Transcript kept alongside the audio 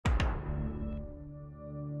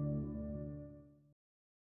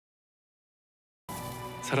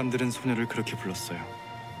사람들은 소녀를 그렇게 불렀어요.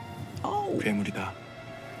 괴물이다.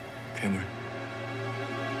 괴물.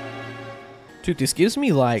 Dude, this gives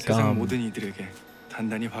me like 세상 모든 이들에게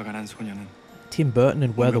단단히 화가 난 소녀는 Tim Burton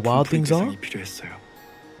and Where the Wild Things Are. 필요했어요.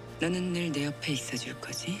 너는 늘 내 옆에 있어줄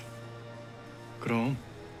거지? 그럼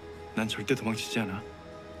난 절대 도망치지 않아.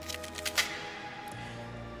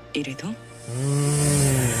 이래도?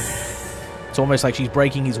 It's almost like she's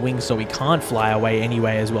breaking his wings so he can't fly away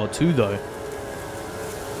anyway as well too though.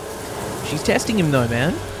 She's testing him though,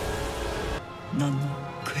 man. 넌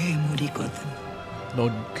괴물이거든.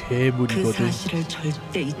 넌 괴물이거든. 그 사실을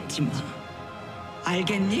절대 잊지 마.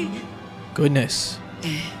 알겠니? Goodness.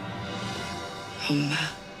 네. 엄마.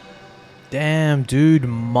 Damn, dude,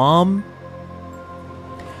 mom.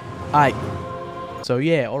 Alright. So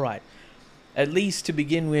yeah, alright. At least to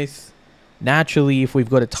begin with, naturally, if we've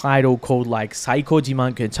got a title called like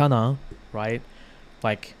사이코지만 괜찮아, right?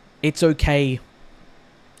 Like, it's okay.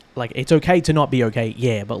 Like, it's okay to not be okay,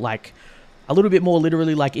 yeah, but like, a little bit more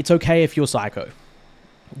literally, like, it's okay if you're psycho.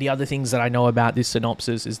 The other things that I know about this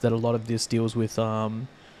synopsis is that a lot of this deals with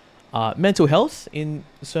mental health in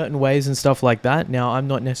certain ways and stuff like that. Now, I'm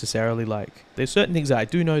not necessarily like, there's certain things that I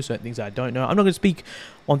do know, certain things that I don't know. I'm not going to speak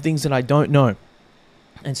on things that I don't know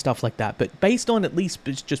and stuff like that. But based on at least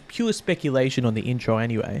just pure speculation on the intro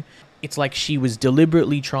anyway, it's like she was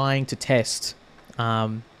deliberately trying to test,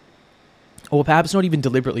 or perhaps not even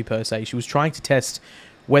deliberately per se, she was trying to test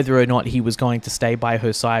whether or not he was going to stay by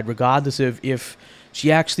her side, regardless of if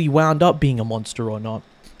she actually wound up being a monster or not.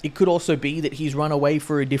 It could also be that he's run away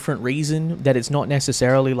for a different reason, that it's not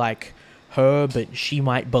necessarily like her, but she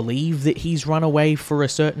might believe that he's run away for a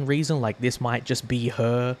certain reason. Like, this might just be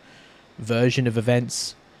her version of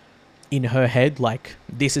events in her head. Like,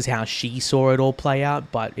 this is how she saw it all play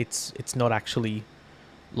out, but it's not actually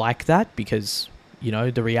like that, because, you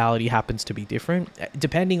know, the reality happens to be different.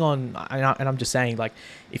 Depending on, and I'm just saying, like,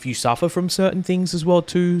 if you suffer from certain things as well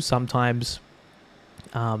too, sometimes,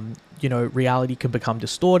 you know, reality can become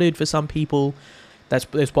distorted for some people.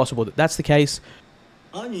 It's possible that that's the case.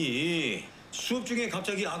 아니, 수업 중에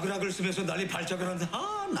갑자기 아글아글 쓰면서 난리 발작을 한다.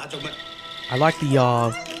 아, 나 정말. I like the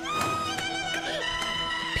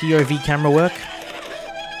POV camera work.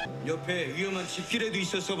 옆에 위험한 집길에도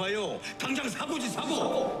있었어 봐요. 당장 사고지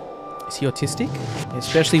사고. Is he autistic?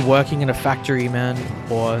 Especially working in a factory, man,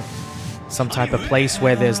 or some type of place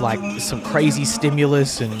where there's like some crazy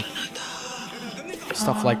stimulus and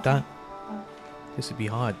stuff like that. This would be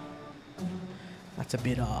hard. That's a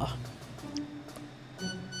bit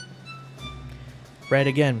red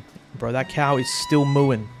again. Bro, that cow is still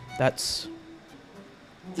mooing. That's...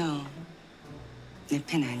 너 내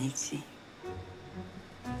팬 아니지?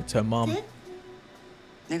 It's her mom.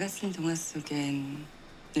 내가 쓴 동화 속엔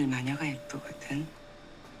늘 마녀가 예쁘거든.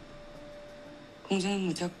 공주는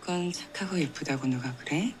무조건 착하고 예쁘다고 누가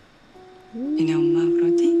그래? 니네 엄마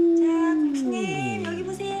그러지? 자, 공주님 여기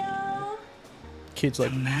보세요. Kids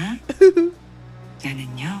like... 엄마,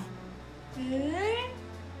 나는요.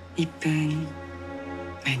 이쁜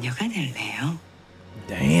마녀가 될래요.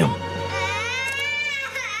 Damn.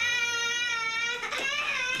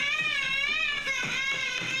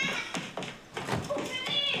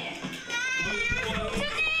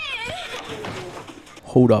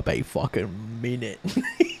 Hold up a fucking minute.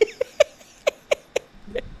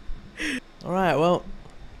 Alright, well,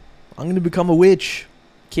 I'm gonna become a witch.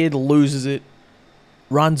 Kid loses it.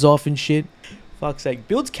 Runs off and shit. Fuck's sake.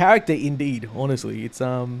 Builds character indeed, honestly. It's,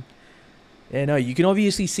 yeah, no, you can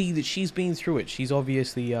obviously see that she's been through it. She's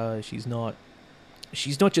obviously, she's not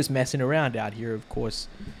just messing around out here, of course.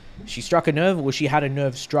 She struck a nerve, or she had a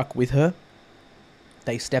nerve struck with her.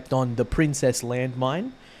 They stepped on the princess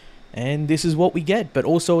landmine. And this is what we get. But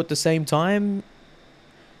also at the same time,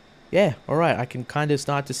 yeah, alright, I can kind of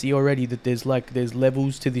start to see already that there's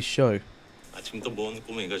levels to this show. 아침부터 뭔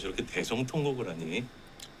꼬맹이가 저렇게 대성통곡을 하니?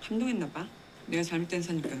 감동했나 봐. 내가 잘못된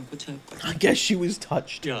사니까 고쳐줬거든. I guess she was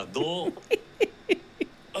touched. 야, 너.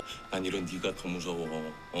 난 이런 네가 더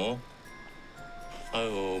무서워. 어?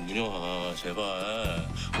 아유, 문영아, 제발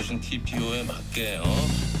무슨 TPO에 맞게, 어?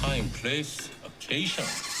 Time, place, occasion.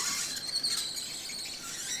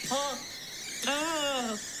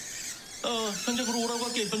 현장으로 오라고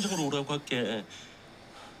할게. 현장으로 오라고 할게.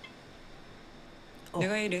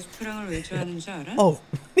 내가 이 레스토랑을 왜 좋아하는지 알아?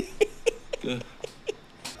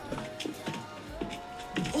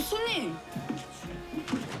 손님.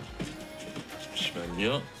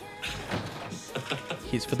 잠시만요.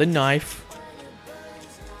 Here's for the knife.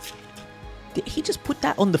 Did he just put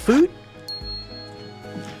that on the food?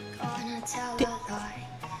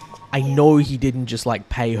 I know he didn't just like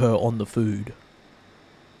pay her on the food.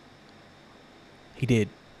 He did.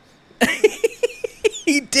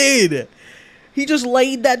 did. He just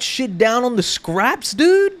laid that shit down on the scraps,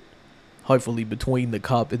 dude. Hopefully between the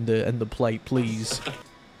cup and the plate, please.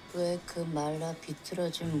 왜 그 말라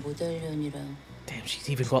비틀어진 모델년이랑 Damn, she's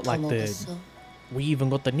even got like the. 먹었어? We even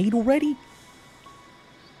got the needle ready.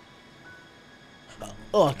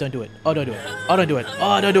 Oh, don't do it. Oh, don't do it. Oh, don't do it.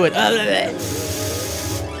 Oh, don't do it.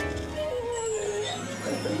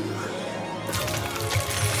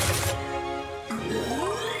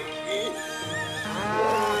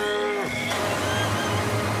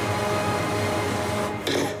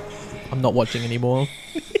 I'm not watching anymore.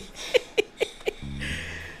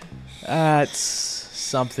 That's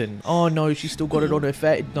something. Oh no, she still got it on her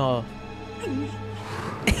face. No.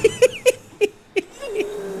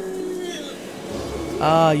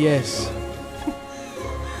 Ah yes.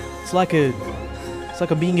 It's like a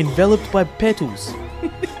being enveloped by petals.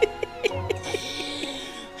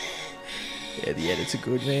 Yeah, the edits are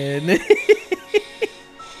good, man.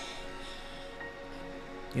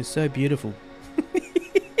 You're so beautiful.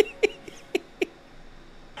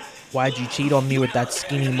 Why'd you cheat on me with that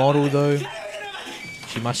skinny model though?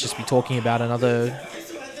 She must just be talking about another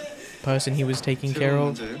person he was taking care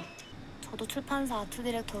of. 저도 출판사 아트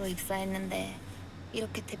디렉터로 입사했는데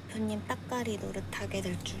이렇게 대표님 따까리 노릇하게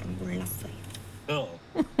될 줄은 몰랐어요. 야,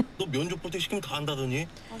 너 면접 볼 때 시키면 다 한다더니?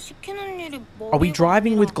 아, 시키는 일이 Are we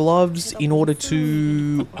driving with gloves in order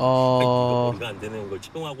to 머리가 안 되는 걸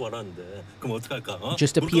채용하고 하라는데 그럼 어떡할까? 어?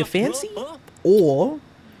 just appear fancy? Or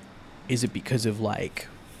is it because of like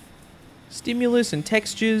stimulus and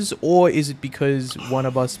textures, or is it because one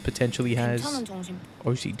of us potentially has 괜찮은 정신.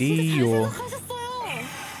 OCD or 생각하셨어요.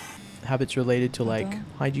 habits related to like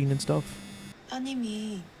hygiene and stuff?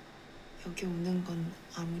 따님이 여기 오는 건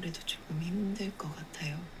아무래도 조금 힘들 것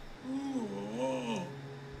같아요.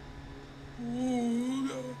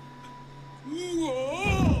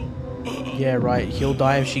 Yeah, right. He'll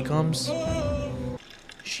die if she comes.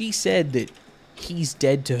 She said that he's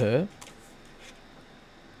dead to her.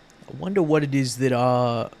 I wonder what it is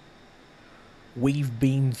that we've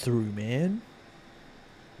been through, man.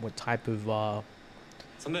 What type of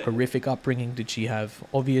선배, horrific upbringing did she have?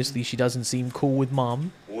 Obviously, she doesn't seem cool with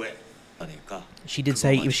mom. 왜? 아닐까? She did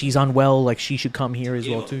say if she's unwell, like she should come here as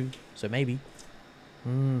well too. So maybe.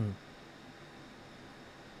 Hmm.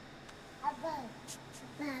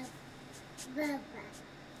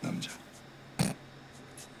 남자.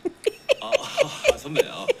 선배,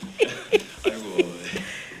 아이고,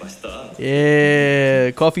 맛있다.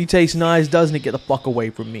 Yeah, coffee tastes nice, doesn't it? Get the fuck away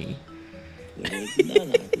from me.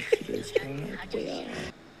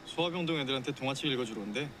 소아병동 애들한테 동화책 읽어주러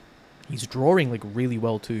온대. He's drawing like really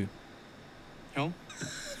well too. 형?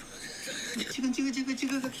 지금 갈게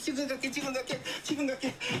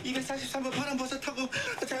 243번 파란 버스 타고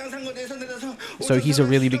자연상거리에서 내려서 So he's a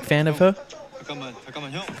really big fan of her? 잠깐만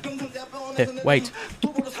형. Here, wait.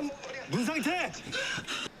 문상태!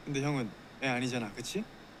 근데 형은 애 아니잖아, 그치?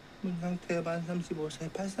 문상태 만 35세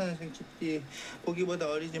 84년생 집디 보기보다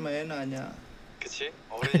어리지만 애는 아니야. 그치?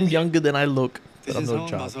 I'm younger than I look, but I'm 대신 not a 상황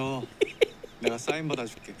child. 봐서 내가 사인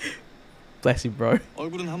받아줄게. Bless him, bro.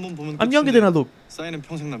 얼굴은 한 번 보면 I'm younger than I look, 사인은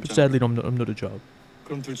평생 but 남잖아. sadly I'm not a child.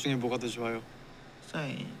 그럼 둘 중에 뭐가 더 좋아요?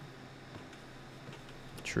 사인.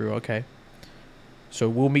 True, okay. So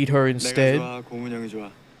we'll meet her 내가 instead. 좋아, 고문영이 좋아.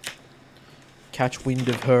 Catch wind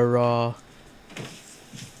of her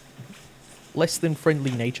less than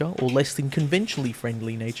friendly nature, or less than conventionally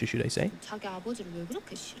friendly nature, should I say? 자기 아버지를 왜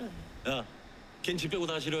그렇게 싫어해? 야, 걘 집 빼고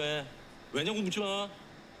다 싫어해. 왜냐고 묻지 마.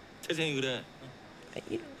 태생이 그래.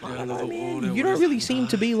 You don't really seem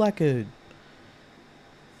to be like a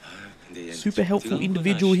super helpful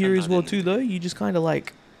individual here as well too, though. You just kind of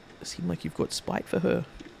like seem like you've got spite for her.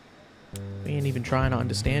 We ain't even trying to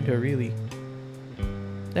understand her, really.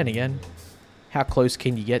 Then again, how close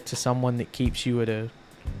can you get to someone that keeps you at a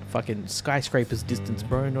fucking skyscraper's distance,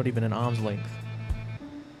 bro? Not even an arm's length.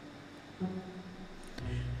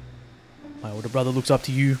 My older brother looks up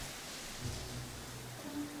to you.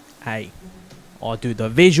 Hey. Oh, dude, the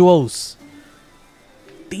visuals.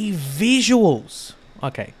 The visuals.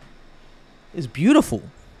 Okay. It's beautiful.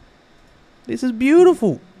 This is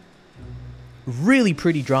beautiful. Really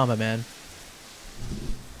pretty drama, man.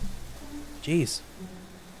 Jeez.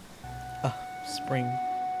 Ah, spring.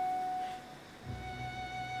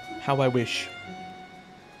 How I wish.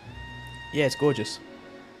 Yeah, it's gorgeous.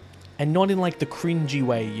 And not in like the cringy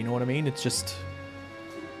way, you know what I mean? It's just...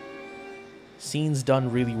 scenes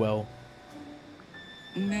done really well.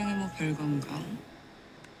 운명이 뭐 별건가?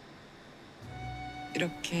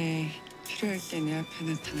 이렇게 필요할 때 내 앞에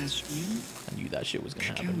나타나주면 I knew that shit was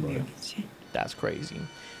gonna 그게 happen, bro. 운명이지. That's crazy.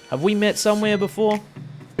 Have we met somewhere before?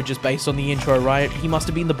 But just based on the intro, right? He must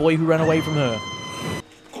have been the boy who ran away from her.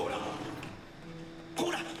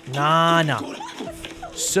 Nah, nah.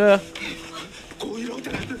 Sir.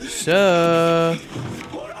 Sir.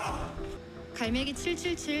 갈매기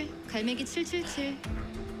 777, 갈매기 777.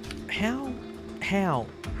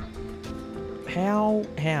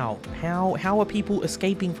 How are people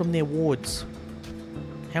escaping from their wards?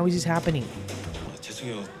 How is this happening?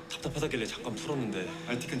 죄송해요. 답답하다길래 잠깐 풀었는데.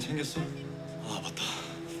 알티칸 챙겼어? 아, 맞다.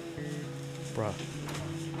 Bruh.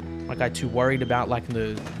 Like I too worried about like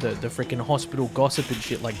the freaking hospital gossip and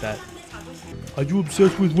shit like that. Are you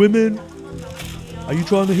obsessed with women? Are you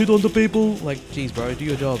trying to hit on the people? Like, jeez, bro, do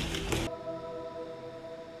your job.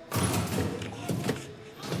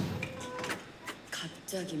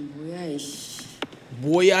 갑자기 뭐야 이씨.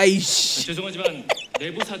 뭐야 이씨. 죄송하지만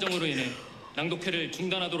내부 사정으로 인해 낭독회를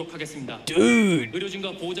중단하도록 하겠습니다. Dude.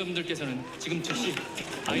 의료진과 보호자분들께서는 지금 즉시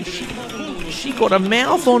아이들을 통합운동으로 She got a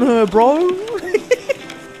mouth on her, bro.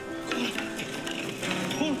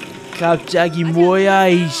 갑자기 뭐야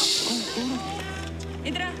이씨.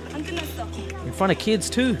 얘들아 안 끝났어. In front of kids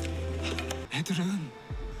too. 애들은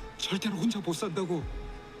절대로 혼자 못 산다고.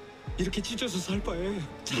 이렇게 찢어서 살 바에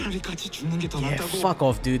차라리 같이 죽는 게 더 Yeah, 낫다고. fuck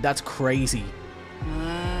off, dude. That's crazy.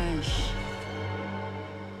 아이씨.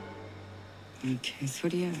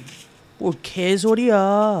 개소리야. 뭐 개소리야.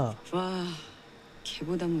 와,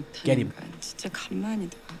 개보다 Get him. 못하는 건 진짜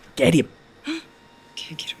간만이다. Get him.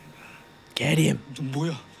 개기름 봐. Get him. 너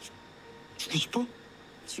뭐야? 죽고 싶어?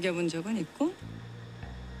 죽여본 적은 있고?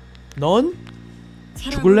 넌?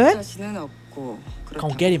 살아볼 죽을래? 자신은 없고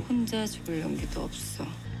Come get him. 그렇다고 혼자 죽을 용기도 없어.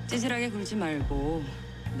 찌질하게 굴지 말고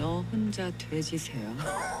너 혼자 돼지세요.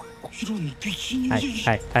 이런 미친.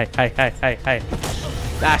 Hey.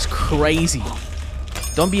 That's crazy.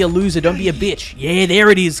 Don't be a loser. Don't be a bitch. Yeah,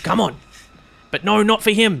 there it is. Come on. But no, not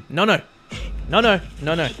for him. No. Yeah,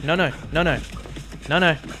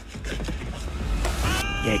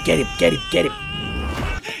 get him.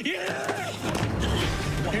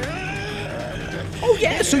 Oh,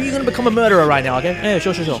 yeah, so you're gonna become a murderer right now, okay? Yeah,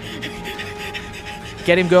 sure.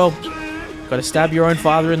 Get him, girl. Gotta stab your own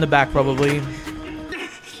father in the back, probably.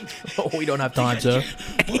 Oh, we don't have time, sir.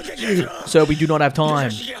 Sir, we do not have time.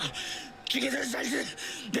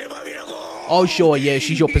 Oh, sure, yeah,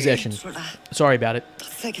 she's your possession. Sorry about it.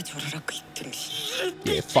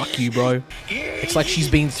 Yeah, fuck you, bro. It's like she's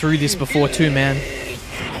been through this before too, man.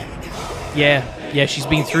 Yeah, she's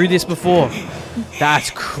been through this before. That's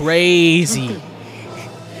crazy.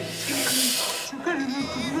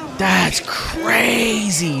 That's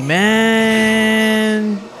crazy,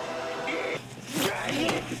 man.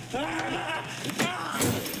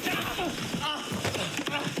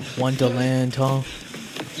 Wonderland, huh?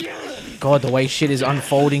 God, the way shit is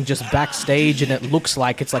unfolding just backstage and it looks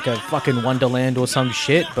like it's like a fucking Wonderland or some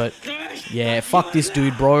shit, but yeah, fuck this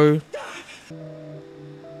dude, bro.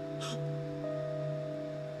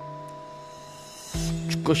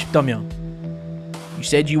 죽고 싶다며. You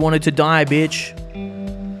said you wanted to die, bitch.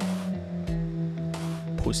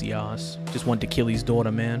 Pussy ass. Just wanted to kill his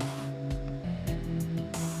daughter, man.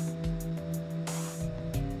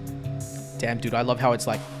 Damn, dude, I love how it's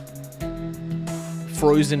like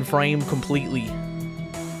frozen frame completely.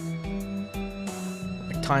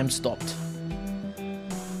 Like time stopped.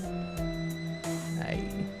 Hey,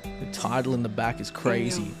 the title in the back is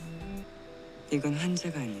crazy. 이건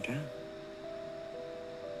환자가 아니라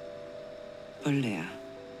벌레야.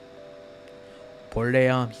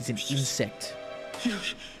 벌레야, he's an insect.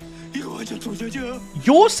 이거 완전 도전이야.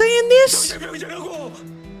 You're saying this?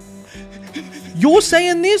 You're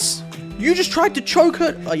saying this? You just tried to choke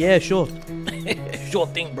her? Oh yeah, sure. Sure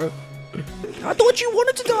thing, bro. I thought you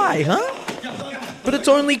wanted to die, huh? But it's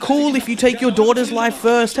only cool if you take your daughter's life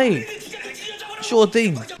first, hey? Sure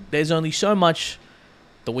thing. There's only so much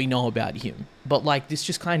that we know about him. But like, this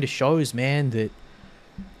just kind of shows, man, that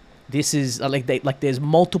this is like there's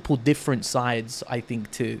multiple different sides, I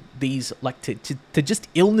think, to these, like to just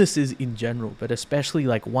illnesses in general, but especially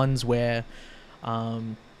like ones where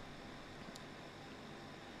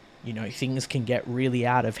you know, things can get really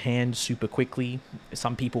out of hand super quickly.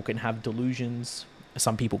 Some people can have delusions.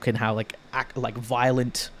 Some people can have like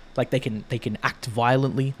violent, like they can act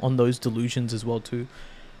violently on those delusions as well too,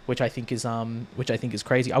 which I think is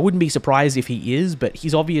crazy. I wouldn't be surprised if he is, but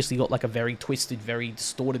he's obviously got like a very twisted, very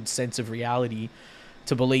distorted sense of reality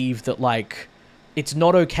to believe that like it's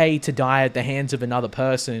not okay to die at the hands of another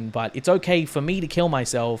person, but it's okay for me to kill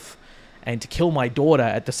myself and to kill my daughter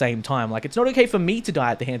at the same time. Like, it's not okay for me to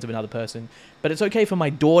die at the hands of another person, but it's okay for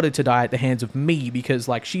my daughter to die at the hands of me because,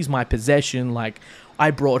 like, she's my possession. Like,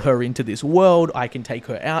 I brought her into this world. I can take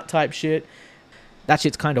her out type shit. that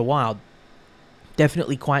shit's kind of wild.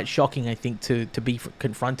 Definitely quite shocking, I think, to be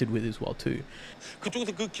confronted with as well too.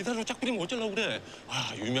 그쪽에서 그 기사를 쫙 뿌리면 어쩌려고 그래? 와,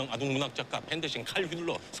 유명 아동문학 작가 팬데신 칼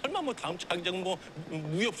휘둘러. 설마 뭐 다음 창작 뭐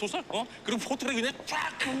무협 소설? 어? 그리고 포트를 그냥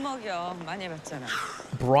쫙. 못 먹여. 많이 해봤잖아.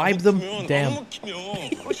 Bribe them? Damn. 안 먹히면.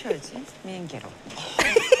 꼬셔야지. 미인계로.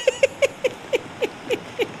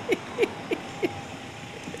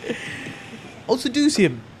 I'll seduce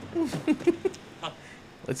him.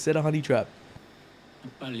 Let's set a honey trap.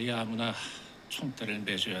 빨리 아무나 총대를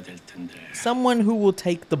매줘야 될 텐데. Someone who will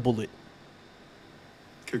take the bullet.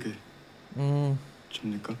 그게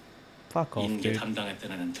접니까? Fuck off, 인계 dude.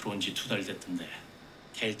 담당했던 애는 들어온 지 2달 됐던데.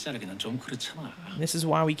 개 자르기는 좀 그렇잖아. This is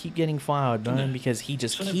why we keep getting fired, man, because he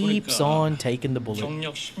just 전에 keeps 보니까 on taking the bullet.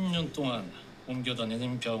 경력 10년 동안 옮겨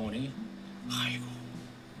다니는 병원이 아이고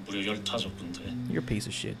무려 15군데. You're a piece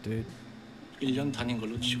of shit, dude. 1년 다닌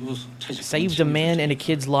걸로 치고 퇴직. Saved a man and a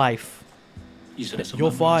kid's life.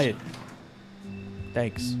 You're fired.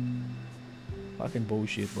 Thanks. Fucking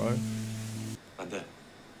bullshit, bro. 안 돼.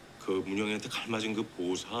 그 문영이한테 칼맞은 그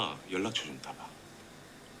보호사 연락처 좀 따봐.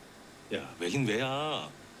 야, 왜긴 왜야.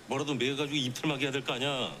 뭐라도 매여가지고 입틀막이 해야 될 거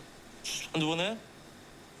아니야. 한두 번 해?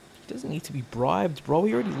 He doesn't need to be bribed, bro.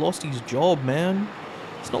 He already lost his job, man.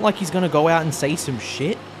 It's not like he's gonna go out and say some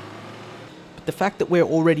shit. But the fact that we're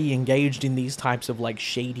already engaged in these types of like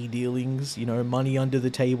shady dealings, you know, money under the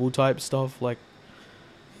table type stuff, like,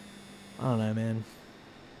 I don't know, man.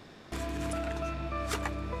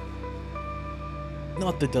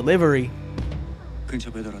 Not the delivery. 근처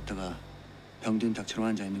배달왔다가 병든 닭처럼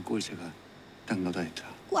앉아 있는 꼴새가 딱 너다 했다.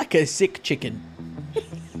 Like a sick chicken.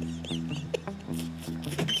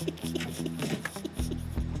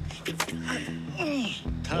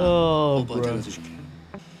 Oh, bro.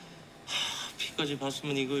 피까지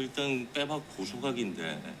봤으면 이거 일단 빼박 고소각인데.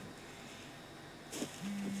 I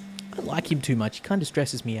don't like him too much. He kind of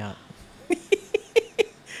stresses me out.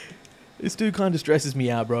 This dude kind of stresses me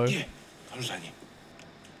out, bro. 예, 변호사님.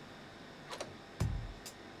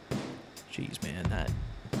 Jeez, man,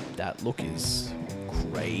 that look is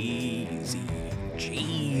crazy.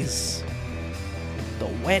 Jeez. The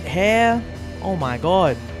wet hair. Oh my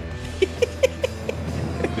god.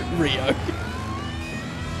 Rio.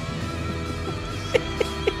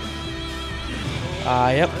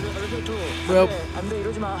 Yep. Well.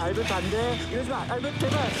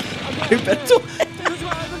 Alberto.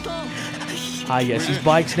 Yes, his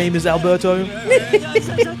bike's name is Alberto.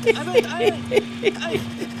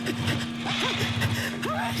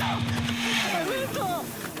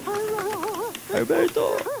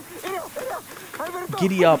 Alberto.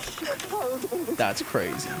 Giddy up. That's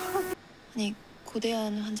crazy. 아니,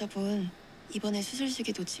 고대한 환자분 이번에 수술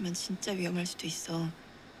시기 놓치면 진짜 위험할 수도 있어.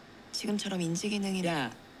 지금처럼 인지 기능이. 야,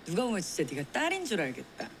 누가 보면 진짜 네가 딸인 줄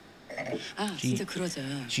알겠다. 아, 진짜 그러자.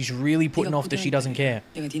 She's really putting off that she doesn't care.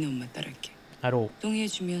 내가 니네 엄마 따라할게. At all.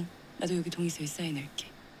 동의해주면 나도 여기 동의서에 사인할게.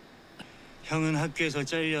 형은 학교에서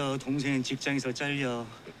잘려, 동생은 직장에서 잘려.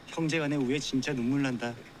 형제간의 우애 진짜 눈물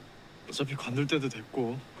난다. 어차피 관둘 때도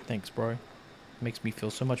됐고. Thanks, bro. Makes me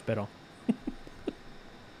feel so much better.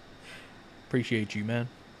 Appreciate you, man.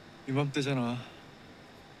 이맘때잖아.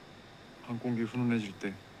 항공기 훈훈해질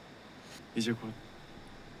때. 이제 곧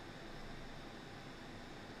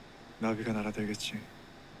나비가 날아들겠지.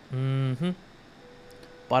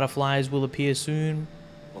 Butterflies will appear soon.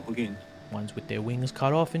 하긴. Ones with their wings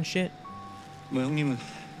cut off and shit. 뭐 형님은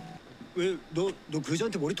왜 너 그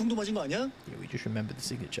여자한테 머리통도 맞은 거 아니야? Yeah, we just remembered the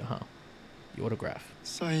signature, huh? The autograph.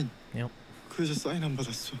 사인. Yep. 그 여자 사인 안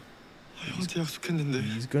받았어. 형한테 약속했는데.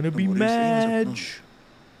 He's gonna be mad.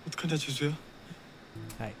 어떡하냐 지수야?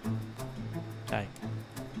 Hey. Hey.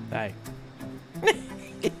 Hey.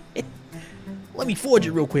 Let me forge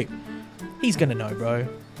it real quick. He's gonna know, bro.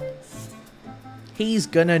 He's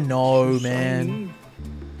gonna know, man.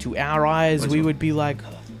 To our eyes, we would be like,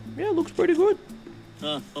 yeah, looks pretty good.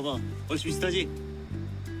 봐봐. 얼추 비슷하지?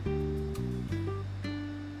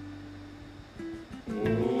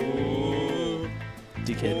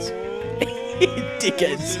 Dickheads.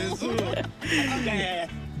 Dickheads.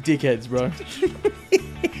 Dickheads, bro.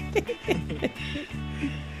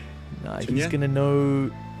 Nah, he's gonna know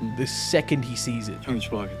the second he sees it. 형이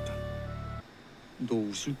좋아하겠다. 너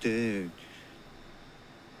웃을 때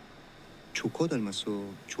조커 닮았어.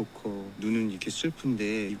 조커. 눈은 이렇게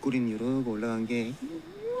슬픈데 입꼬리는 이러고 올라간 게.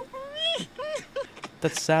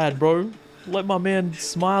 That's sad, bro. Let my man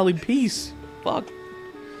smile in peace. Fuck.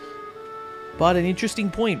 But an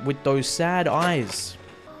interesting point with those sad eyes.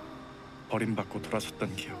 버림받고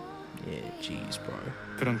돌아섰던 기억. Yeah, jeez, bro.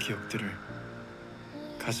 그런 기억들을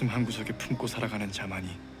가슴 한구석에 품고 살아가는 자만이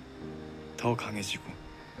더 강해지고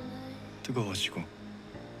뜨거워지고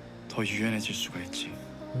더 유연해질 수가 있지.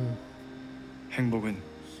 행복은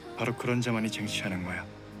바로 그런 자만이 쟁취하는 거야.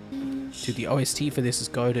 Dude, the OST for this is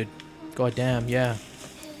goated. God damn, yeah.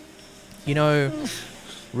 You know,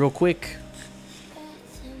 real quick,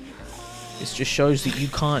 this just shows that you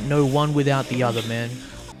can't know one without the other, man.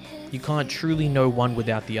 You can't truly know one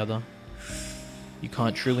without the other. You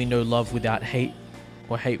can't truly know love without hate,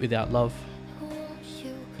 or hate without love.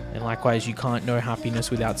 And likewise, you can't know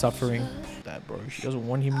happiness without suffering. That bro, she doesn't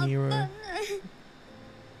want him near her.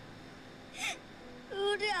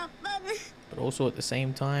 But also at the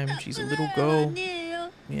same time, she's a little girl.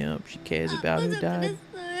 Yeah, she cares about her dad.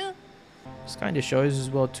 This kind of shows as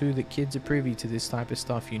well too that kids are privy to this type of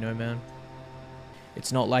stuff, you know, man.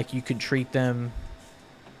 It's not like you can treat them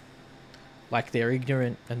like they're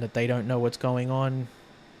ignorant and that they don't know what's going on.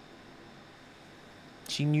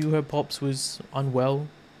 She knew her pops was unwell.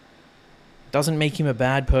 Doesn't make him a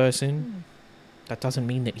bad person. That doesn't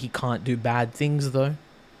mean that he can't do bad things though.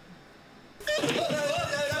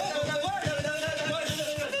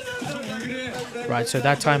 Right, so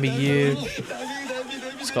that time of year,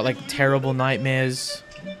 he's got like terrible nightmares,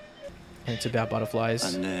 and it's about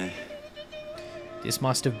butterflies. This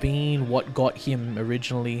must have been what got him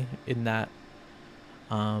originally in that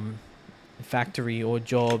factory or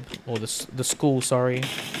job, or the school, sorry,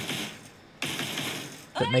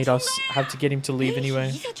 that made us have to get him to leave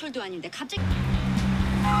anyway.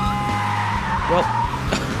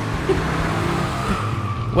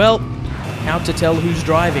 Well, how to tell who's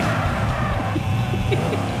driving?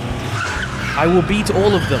 I will beat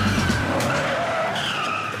all of them.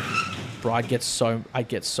 Bro, I get so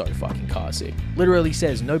fucking car sick. Literally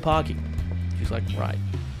says no parking. She's like, right.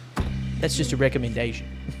 That's just a recommendation.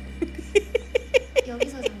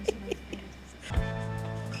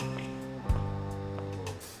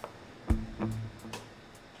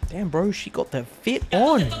 Damn, bro, she got that fit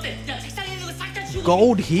on.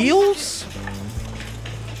 Gold heels?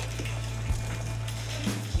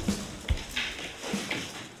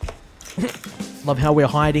 Love how we're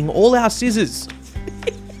hiding all our scissors.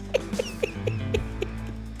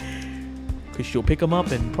 Because she'll pick them up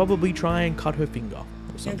and probably try and cut her finger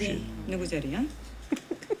or some shit. 누구 자리야?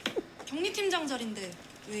 경리팀장 자리인데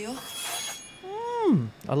왜요?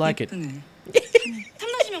 I like it.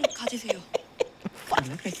 탐나시면 가지세요.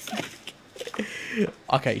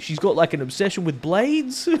 Okay, she's got like an obsession with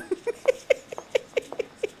blades.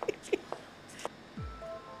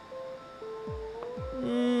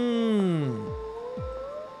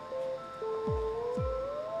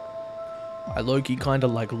 I low-key kind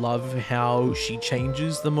of like love how she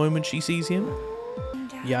changes the moment she sees him.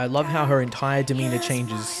 Yeah, I love how her entire demeanor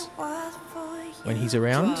changes when he's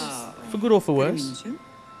around, for good or for worse.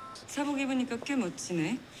 사복 입으니까 꽤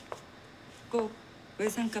멋지네. 꼭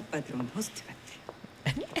외상값 받으러 온 호스트 같아.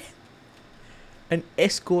 An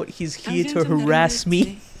escort, he's here to harass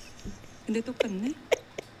me. 근데 똑같네.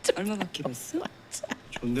 얼마밖에 벌써?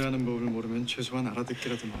 존대하는 법을 모르면 최소한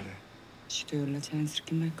알아듣기라도 말해. 시도yor라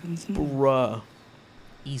자연스럽게 말 거면서 Bruh.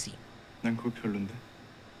 Easy. 난 그거 별론데.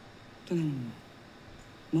 또는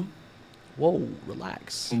뭐? Whoa,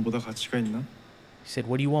 relax. 돈보다 가치가 있나? He said,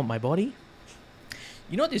 what do you want, my body?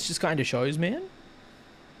 You know what this just kind of shows, man?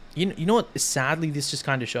 You know what sadly this just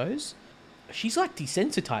kind of shows? She's like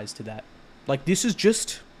desensitized to that. Like this is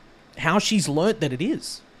just how she's learnt that it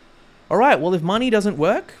is. Alright, well if money doesn't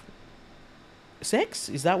work, sex?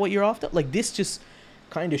 Is that what you're after? Like this just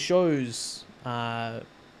kind of shows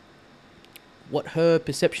what her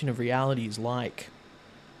perception of reality is like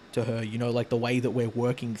to her, you know, like the way that we're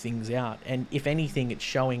working things out. And if anything, it's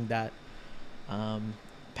showing that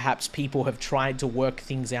perhaps people have tried to work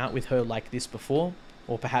things out with her like this before,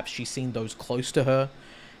 or perhaps she's seen those close to her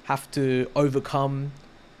have to overcome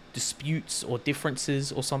disputes or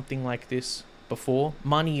differences or something like this before.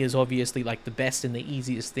 Money is obviously like the best and the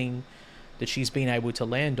easiest thing that she's been able to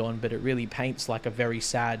land on, but it really paints like a very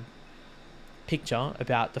sad picture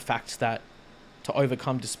about the fact that to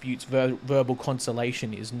overcome disputes, verbal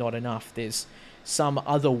consolation is not enough. There's some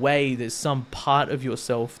other way, there's some part of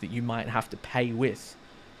yourself that you might have to pay with,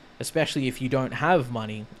 especially if you don't have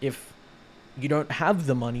money. If you don't have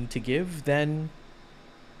the money to give, then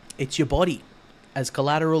it's your body as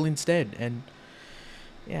collateral instead. And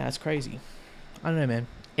yeah, it's crazy. I don't know, man.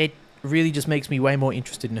 It really just makes me way more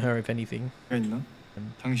interested in her, if anything. 있나?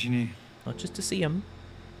 당신이 Not just to see him.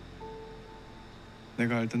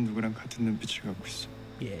 내가 알던 누구랑 같은 눈빛을 갖고 있어.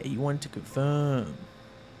 Yeah, you wanted to confirm.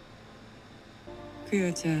 그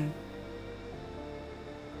여자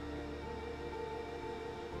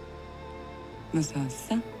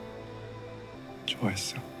무서웠어?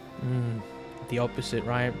 좋아했어. The opposite,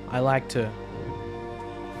 right? I liked her.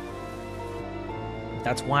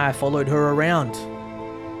 That's why I followed her around.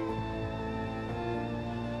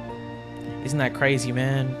 Isn't that crazy,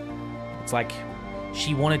 man? It's like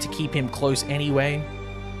she wanted to keep him close anyway.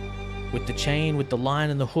 With the chain, with the line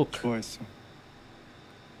and the hook. 좋아했어.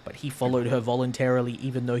 But he followed her voluntarily,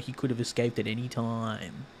 even though he could have escaped at any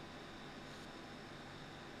time.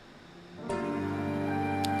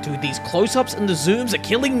 Dude, these close-ups and the zooms are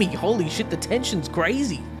killing me. Holy shit, the tension's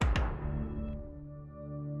crazy.